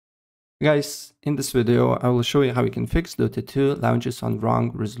Guys, in this video, I will show you how you can fix Dota 2 launches on wrong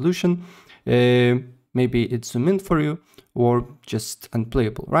resolution. Maybe it's zoom in for you or just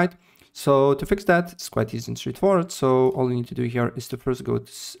unplayable, right? So to fix that, it's quite easy and straightforward. So all you need to do here is to first go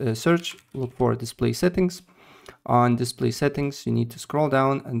to search, look for display settings. On display settings, you need to scroll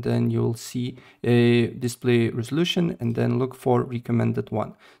down and then you'll see a display resolution and then look for recommended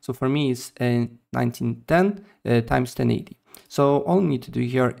one. So for me, it's 1910 times 1080. So all you need to do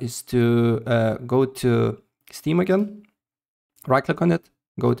here is to go to Steam again, right click on it,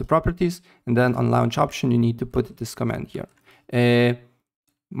 go to properties, and then on launch option, you need to put this command here,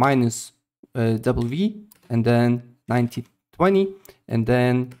 minus double V, and then 9020, and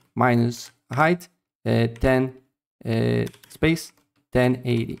then minus height, 10 space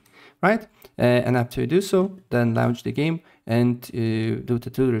 1080, right? And after you do so, then launch the game, and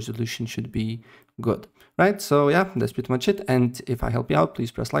Dota 2 resolution should be good, right? So yeah, that's pretty much it. And if I help you out,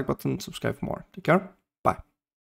 please press like button, subscribe for more. Take care.